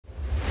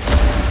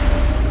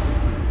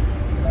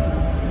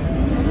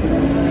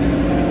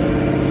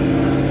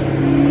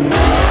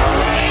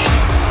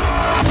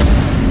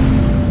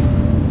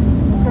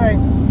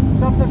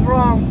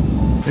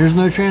There's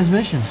no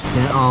transmission.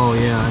 Yeah, oh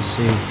yeah, I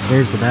see.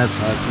 There's the bad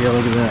side. Yeah,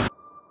 look at that.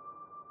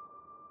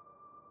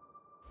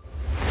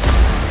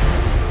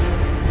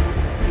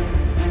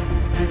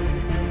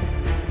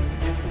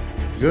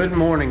 Good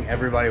morning,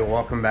 everybody.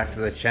 Welcome back to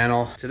the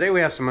channel. Today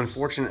we have some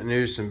unfortunate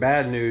news, some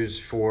bad news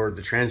for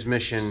the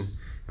transmission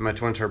in my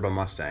twin turbo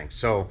Mustang.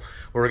 So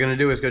what we're gonna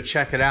do is go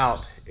check it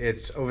out.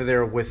 It's over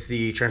there with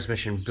the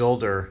transmission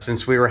builder,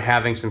 since we were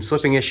having some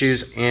slipping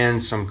issues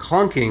and some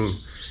clunking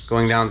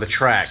going down the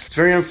track. It's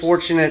very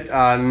unfortunate,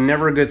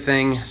 never a good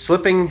thing.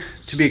 Slipping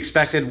to be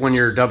expected when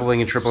you're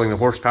doubling and tripling the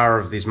horsepower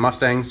of these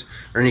Mustangs,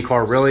 or any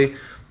car really.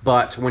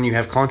 But when you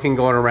have clunking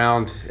going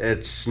around,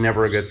 it's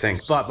never a good thing.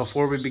 But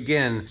before we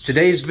begin,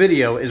 today's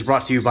video is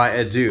brought to you by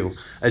Adu.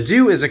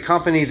 Adu is a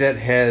company that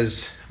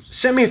has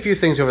sent me a few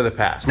things over the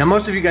past. Now,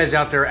 most of you guys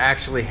out there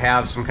actually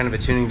have some kind of a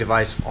tuning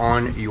device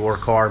on your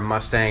car,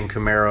 Mustang,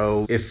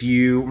 Camaro. If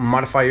you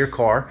modify your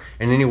car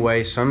in any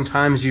way,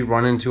 sometimes you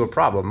run into a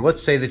problem.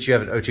 Let's say that you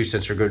have an O2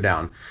 sensor go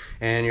down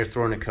and you're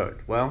throwing a code.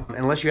 Well,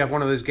 unless you have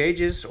one of those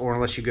gauges, or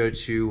unless you go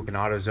to an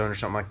AutoZone or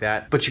something like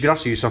that, but you could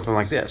also use something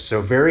like this.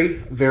 So very,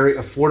 very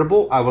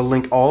affordable. I will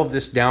link all of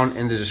this down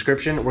in the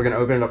description. We're gonna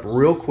open it up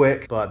real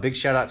quick, but big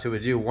shout out to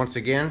Adu once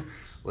again.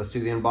 Let's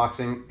do the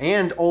unboxing.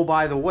 And oh,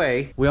 by the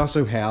way, we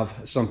also have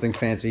something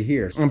fancy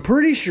here. I'm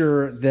pretty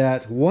sure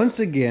that once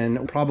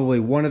again, probably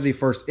one of the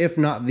first, if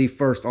not the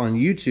first on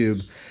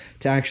YouTube,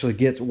 to actually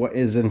get what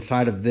is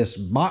inside of this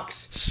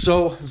box.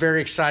 So very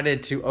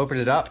excited to open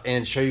it up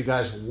and show you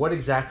guys what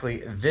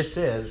exactly this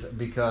is,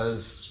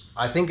 because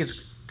I think it's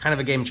kind of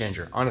a game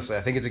changer. Honestly,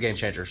 I think it's a game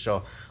changer.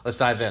 So let's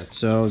dive in.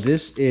 So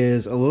this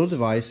is a little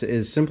device that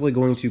is simply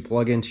going to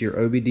plug into your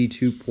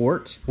OBD2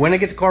 port. When I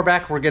get the car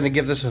back, we're going to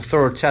give this a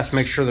thorough test,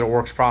 make sure that it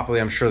works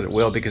properly. I'm sure that it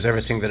will, because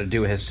everything that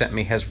Adu has sent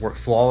me has worked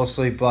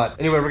flawlessly. But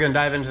anyway, we're going to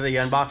dive into the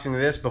unboxing of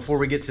this before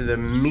we get to the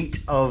meat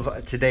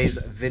of today's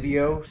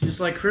video. Just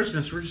like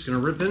Christmas, we're just going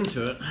to rip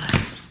into it.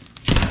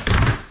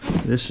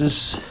 This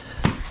is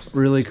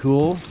really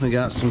cool. We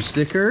got some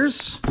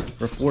stickers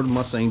for Ford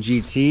Mustang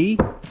GT.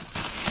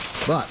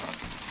 But,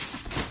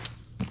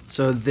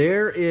 so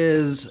there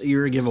is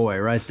your giveaway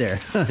right there.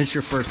 It's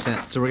your first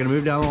hint. So we're gonna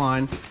move down the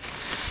line.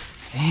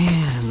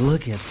 And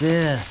look at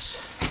this.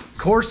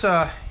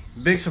 Corsa,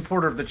 big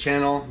supporter of the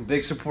channel,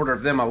 big supporter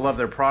of them. I love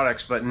their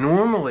products, but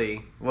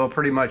normally, well,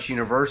 pretty much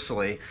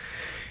universally,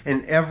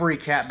 in every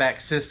catback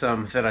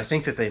system that I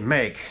think that they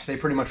make, they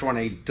pretty much run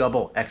a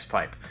double X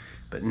pipe.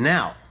 But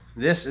now,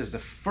 this is the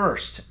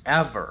first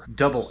ever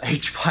double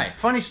H pipe.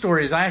 Funny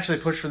story is I actually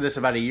pushed for this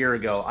about a year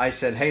ago. I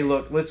said, hey,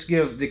 look, let's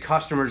give the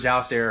customers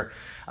out there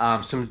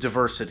some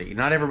diversity.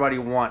 Not everybody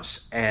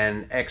wants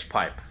an X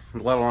pipe,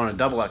 let alone a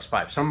double X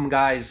pipe. Some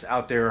guys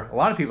out there, a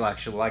lot of people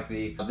actually like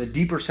the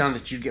deeper sound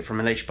that you'd get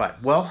from an H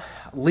pipe. Well,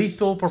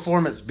 Lethal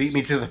Performance beat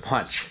me to the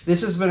punch.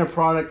 This has been a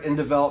product in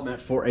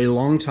development for a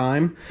long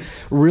time.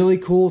 Really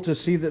cool to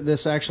see that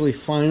this actually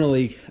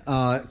finally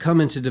come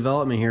into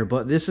development here,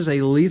 but this is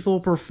a Lethal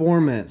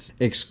Performance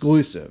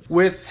exclusive.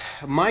 With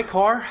my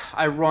car,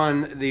 I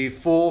run the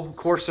full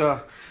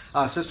Corsa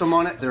system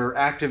on it. They're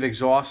active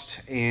exhaust,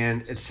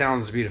 and it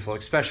sounds beautiful,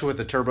 especially with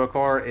the turbo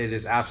car. It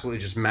is absolutely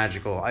just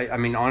magical. I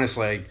mean,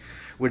 honestly, I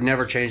would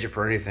never change it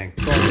for anything.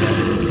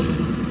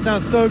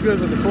 Sounds so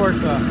good with the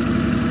Corsa.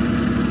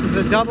 This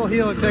is a double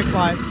Helix X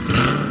pipe.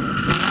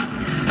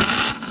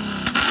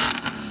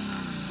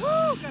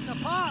 Woo, got the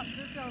pops.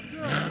 This sounds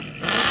good.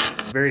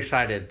 Very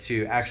excited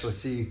to actually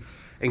see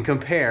and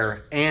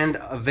compare and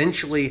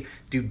eventually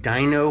do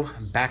dyno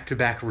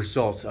back-to-back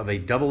results of a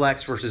double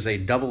X versus a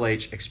double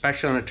H,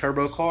 especially on a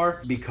turbo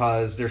car,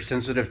 because they're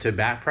sensitive to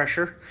back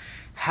pressure.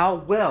 How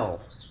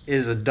well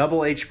is a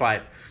double H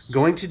pipe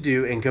going to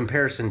do in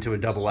comparison to a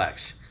double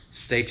X?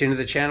 Stay tuned to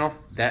the channel.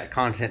 That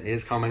content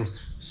is coming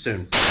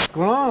soon. What's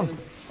going on?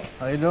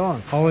 How you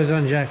doing? Always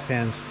on jack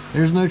stands.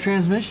 There's no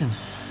transmission.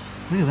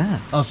 Look at that.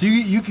 Oh, so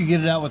you could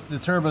get it out with the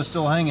turbo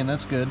still hanging.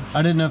 That's good.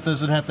 I didn't know if this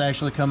would have to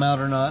actually come out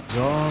or not.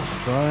 Exhaust,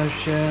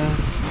 DriveShaft.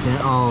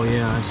 Yeah, oh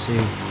yeah, I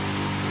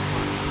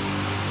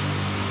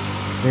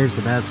see. There's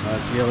the bad side.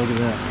 Yeah, look at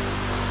that.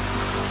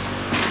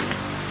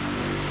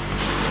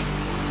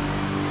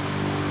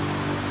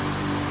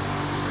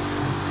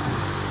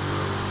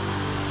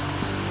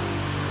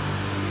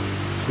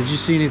 Did you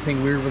see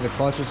anything weird with the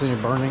clutches and it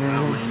burning or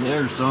anything? I mean,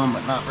 there's some,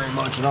 but not very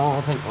much at all.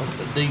 I think like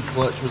the D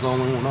clutch was the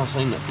only one I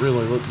seen that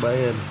really looked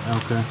bad.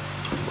 Okay.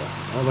 But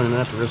other than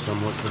that, the rest of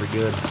them look pretty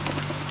good.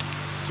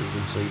 So you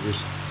can see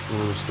just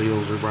one of the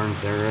steels are burnt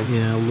there. Right?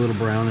 Yeah, a little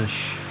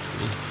brownish.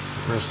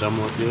 The rest of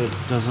them look good.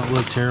 Doesn't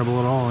look terrible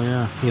at all,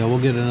 yeah. Yeah,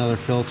 we'll get another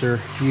filter.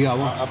 You got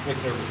one? I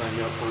picked everything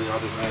up for you. I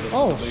just added it.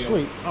 Oh,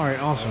 sweet. All right,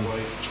 awesome.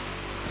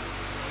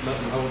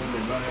 Nothing holds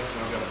me back, so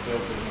I've got a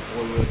filter in the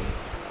fluid.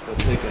 The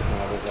ticket and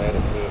I just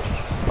added to it.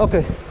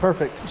 Okay,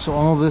 perfect. So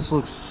all this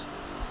looks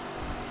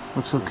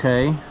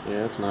okay.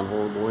 Yeah, it's not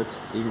horrible. It's,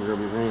 you can rub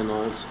your hand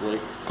on it. It's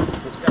slick.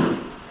 It's got a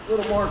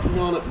little marking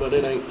on it, but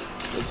it ain't,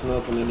 it's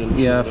nothing. It didn't,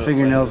 yeah,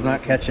 fingernail's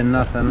not catching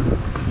nothing.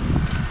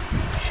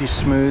 She's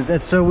smooth.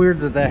 That's so weird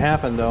that that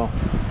happened though.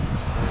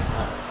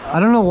 I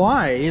don't know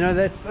why. You know,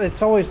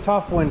 it's always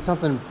tough when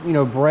something, you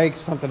know, breaks,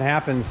 something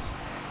happens,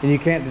 and you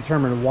can't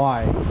determine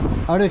why.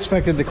 I would have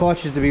expected the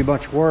clutches to be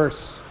much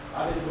worse.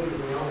 I didn't believe it,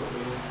 to be honest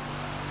with you.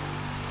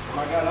 When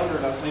I got under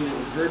it, I seen it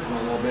was dripping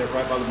a little bit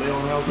right by the bell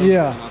housing.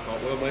 Yeah. And I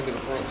thought, well, maybe the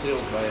front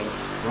seal's bad.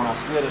 When I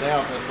slid it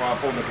out, that's why I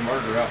pulled the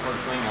converter out.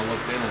 First thing I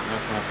looked in it, and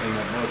that's when I seen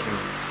that bushing.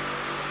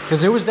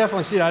 Because it was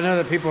definitely seated. I know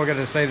that people are going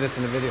to say this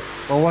in the video.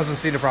 Well, it wasn't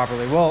seated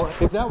properly. Well,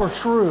 if that were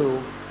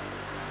true,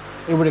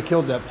 it would have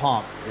killed that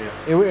pump.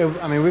 Yeah.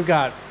 I mean, we've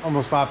got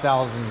almost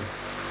 5,000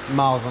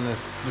 miles on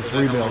this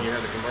rebuild. You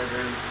had the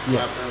converter in?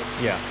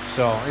 Yeah. Yeah.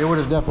 So it would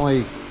have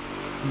definitely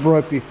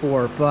broke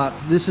before. But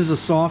this is a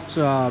soft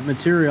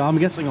material. I'm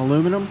guessing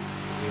aluminum.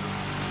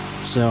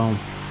 So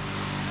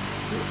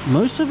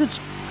most of it's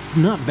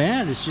not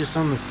bad. It's just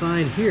on the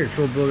side here. It's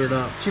real boogered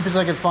up. Cheapest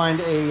I could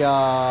find a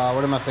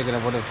what am I thinking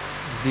of? What if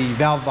the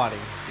valve body?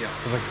 Yeah.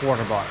 It was like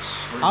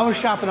 $400. I was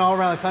shopping all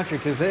around the country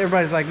because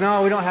everybody's like,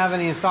 no, we don't have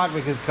any in stock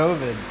because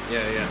COVID.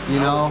 Yeah, yeah. You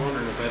know? I was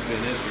wondering if that'd be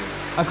an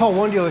issue. I called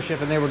one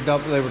dealership and they were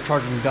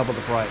charging double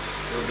the price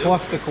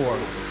plus the core.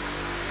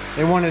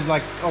 They wanted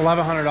like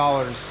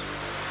 $1,100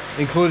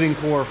 including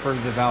core for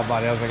the valve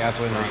body. I was like,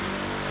 absolutely not.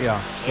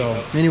 Yeah.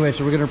 So anyway,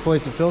 so we're gonna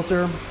replace the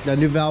filter, that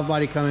new valve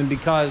body coming,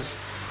 because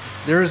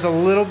there is a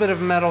little bit of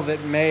metal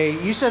that may.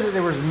 You said that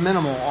there was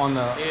minimal on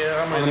the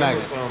on the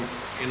magnet. Some,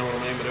 you know what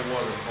I mean, but it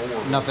wasn't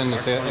horrible. Nothing I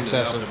cleaned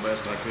excessive. it out the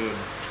best I could.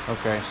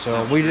 Okay,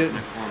 so we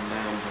didn't.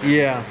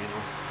 Yeah.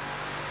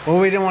 Well,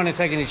 we didn't want to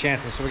take any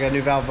chances, so we got a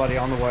new valve body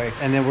on the way,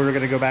 and then we're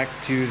going to go back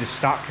to the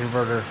stock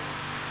converter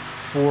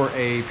for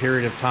a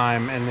period of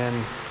time, and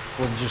then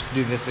we'll just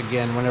do this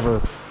again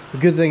whenever. The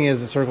good thing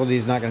is the Circle D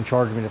is not going to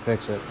charge me to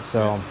fix it.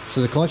 So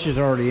the clutch is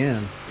already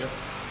in. Yep.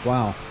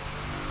 Wow.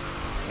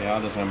 Yeah,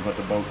 I just haven't put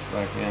the bolts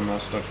back in. I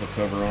stuck the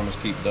cover on,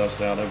 just keep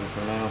dust out of it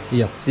for now.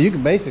 Yeah. So you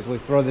can basically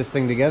throw this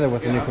thing together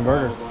with a new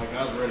converter.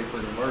 I was ready for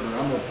the converter.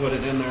 I'm gonna put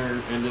it in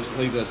there and just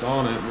leave this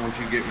on it. And once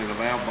you get me the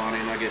valve body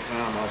and I get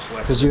time, I'll slap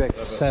it. Because you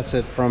access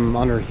it from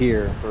under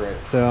here.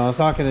 Correct. So I was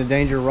talking to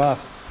Danger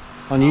Russ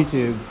on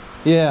YouTube.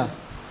 Yeah.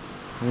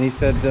 And he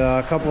said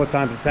a couple of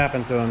times it's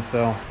happened to him.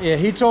 So yeah,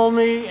 he told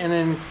me, and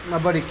then my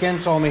buddy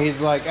Ken told me, he's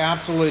like,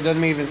 absolutely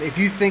doesn't even, if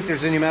you think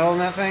there's any metal in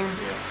that thing,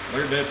 yeah,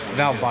 they're definitely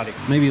valve body.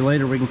 Maybe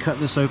later we can cut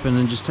this open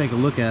and just take a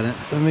look at it.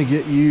 Let me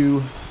get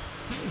you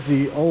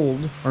the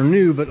old, or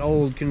new but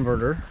old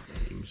converter.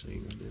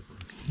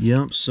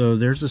 Yep, so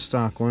there's the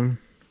stock one.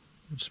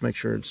 Just make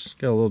sure it's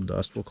got a little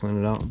dust. We'll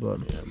clean it out, but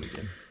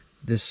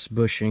this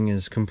bushing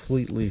is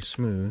completely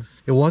smooth.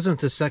 It wasn't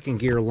the second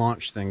gear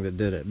launch thing that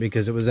did it,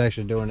 because it was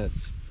actually doing it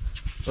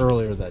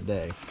earlier that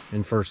day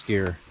in first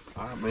gear.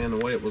 Man,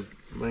 the way it was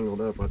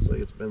mangled up, I'd say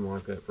it's been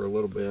like that for a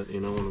little bit, you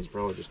know, and it's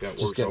probably just got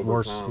worse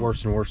over time.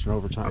 Worse and worse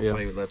over time. I'd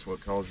say that's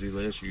what caused you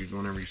the issues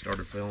whenever you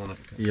started feeling it.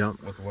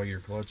 Yep. With the way your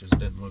clutches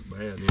didn't look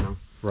bad, you know.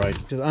 Right.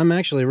 I'm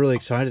actually really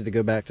excited to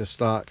go back to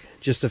stock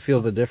just to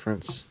feel the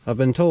difference. I've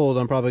been told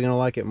I'm probably going to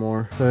like it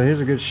more. So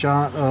here's a good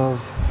shot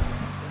of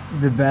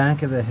the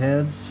back of the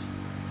heads.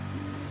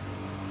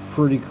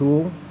 Pretty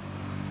cool.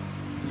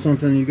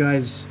 Something you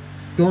guys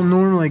don't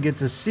normally get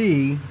to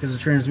see because the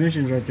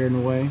transmission's right there in the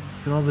way.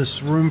 And all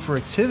this room for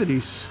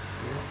activities.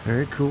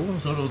 Very cool.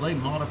 So do they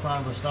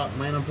modify the stock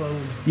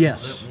manifold?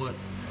 Yes. Is that what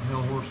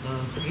Hellhorse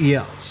does?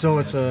 Yeah, so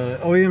it's a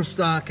OEM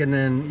stock, and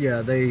then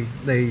yeah,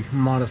 they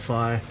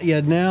modify. Yeah,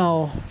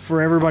 now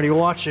for everybody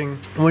watching,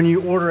 when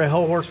you order a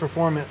Hellhorse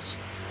Performance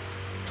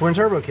twin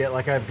turbo kit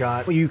like I've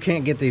got, you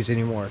can't get these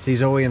anymore,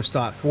 these OEM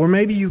stock. Or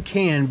maybe you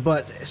can,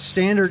 but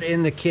standard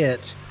in the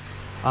kit,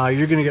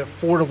 you're gonna get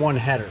 4-to-1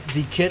 header.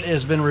 The kit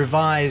has been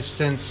revised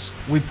since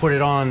we put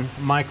it on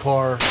my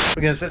car.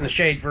 We're gonna sit in the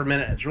shade for a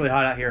minute. It's really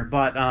hot out here,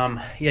 but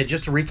yeah,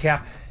 just to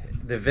recap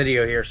the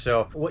video here.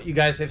 So what you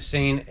guys have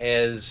seen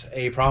is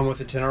a problem with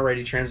the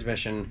 10R80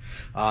 transmission,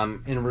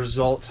 in a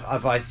result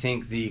of, I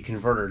think, the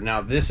converter.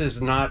 Now this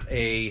is not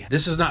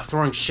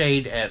throwing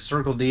shade at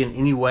Circle D in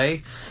any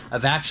way.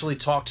 I've actually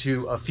talked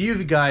to a few of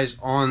you guys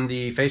on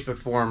the Facebook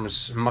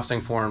forums,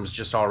 Mustang forums,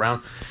 just all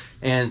around,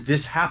 and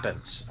this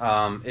happens.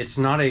 It's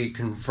not a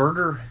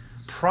converter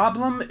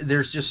problem.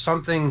 There's just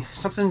something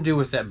to do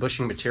with that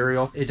bushing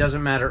material. It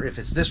doesn't matter if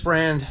it's this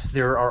brand.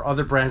 There are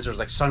other brands. There's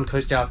like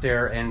Suncoast out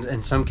there, and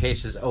in some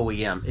cases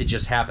OEM. It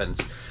just happens.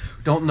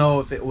 Don't know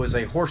if it was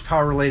a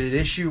horsepower related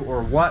issue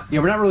or what.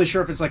 Yeah, we're not really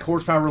sure if it's like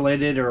horsepower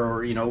related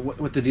or you know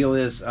what the deal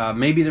is.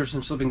 Maybe there's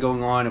some slipping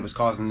going on. It was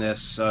causing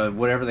this.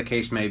 Whatever the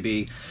case may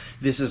be,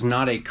 this is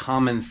not a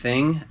common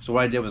thing. So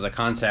what I did was I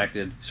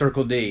contacted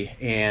Circle D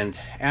and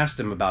asked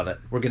them about it.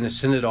 We're going to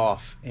send it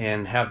off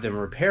and have them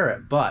repair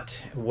it. But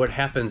what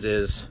happens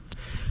is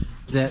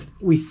that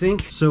we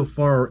think so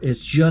far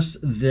it's just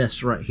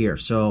this right here.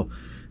 So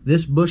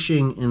this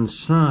bushing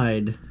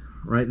inside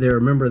right there.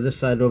 Remember, this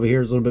side over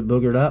here is a little bit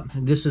boogered up.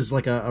 This is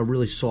like a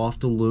really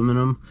soft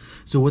aluminum.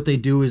 So what they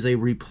do is they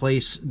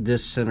replace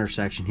this center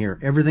section here.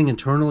 Everything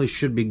internally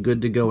should be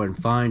good to go and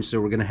fine. So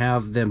we're going to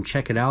have them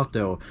check it out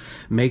though.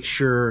 Make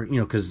sure, you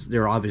know, because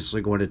they're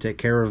obviously going to take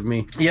care of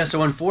me. Yeah,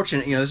 so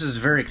unfortunate, you know, this is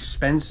very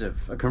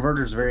expensive. A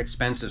converter is very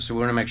expensive, so we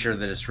want to make sure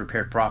that it's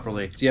repaired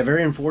properly. So yeah,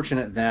 very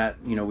unfortunate that,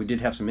 you know, we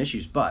did have some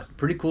issues, but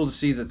pretty cool to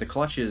see that the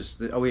clutches,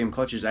 the OEM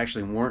clutches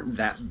actually weren't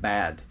that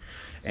bad.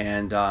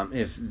 And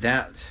if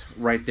that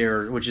right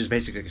there, which is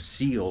basically a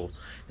seal,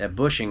 that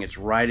bushing, it's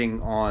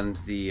riding on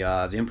the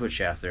input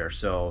shaft there.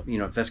 So, you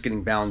know, if that's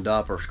getting bound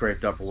up or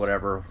scraped up or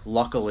whatever,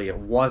 luckily it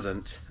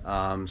wasn't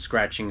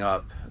scratching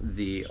up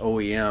the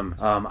OEM.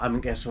 I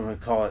guess I'm going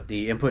to call it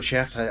the input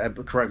shaft.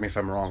 Correct me if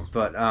I'm wrong,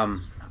 but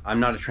I'm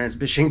not a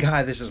transmission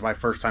guy. This is my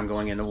first time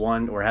going into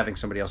one or having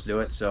somebody else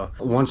do it. So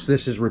once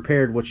this is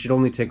repaired, which should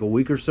only take a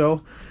week or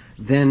so,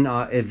 then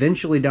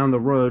eventually down the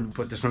road,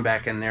 put this one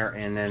back in there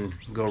and then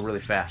go really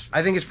fast.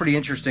 I think it's pretty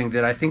interesting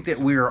that I think that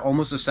we are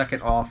almost a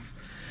second off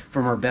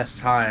from our best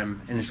time,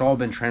 and it's all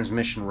been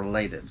transmission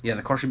related. Yeah,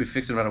 the car should be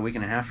fixed in about a week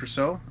and a half or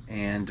so,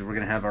 and we're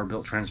gonna have our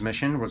built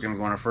transmission. We're gonna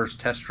go on our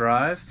first test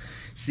drive,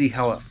 see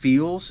how it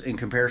feels in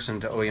comparison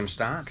to OEM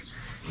stock.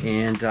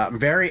 And I'm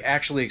very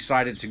actually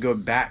excited to go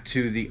back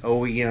to the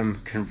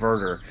OEM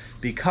converter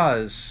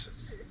because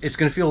it's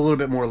going to feel a little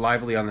bit more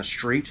lively on the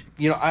street.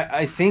 You know,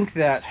 I think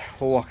that,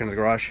 we'll walk into the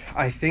garage,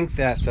 I think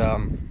that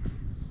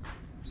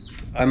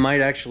I might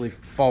actually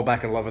fall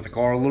back in love with the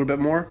car a little bit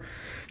more,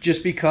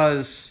 just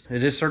because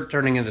it is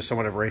turning into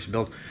somewhat of a race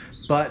build,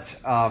 but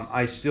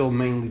I still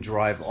mainly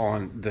drive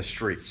on the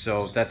street.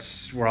 So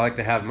that's where I like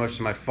to have most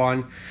of my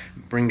fun,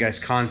 bring guys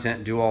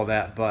content, do all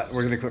that, but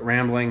we're going to quit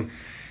rambling.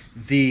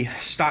 The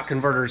stock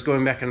converter is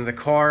going back into the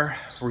car.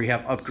 We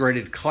have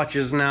upgraded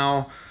clutches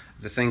now.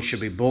 The thing should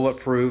be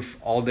bulletproof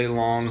all day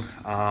long.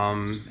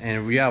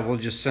 And yeah, we'll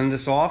just send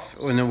this off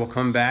and then we'll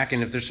come back.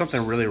 And if there's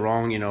something really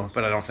wrong, you know,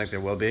 but I don't think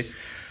there will be,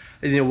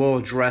 and then we'll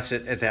address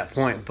it at that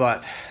point.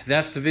 But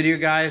that's the video,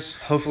 guys.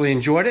 Hopefully you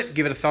enjoyed it.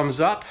 Give it a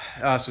thumbs up.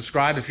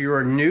 Subscribe if you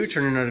are new.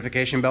 Turn your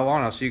notification bell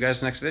on. I'll see you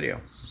guys next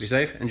video. Be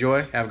safe.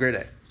 Enjoy. Have a great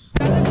day.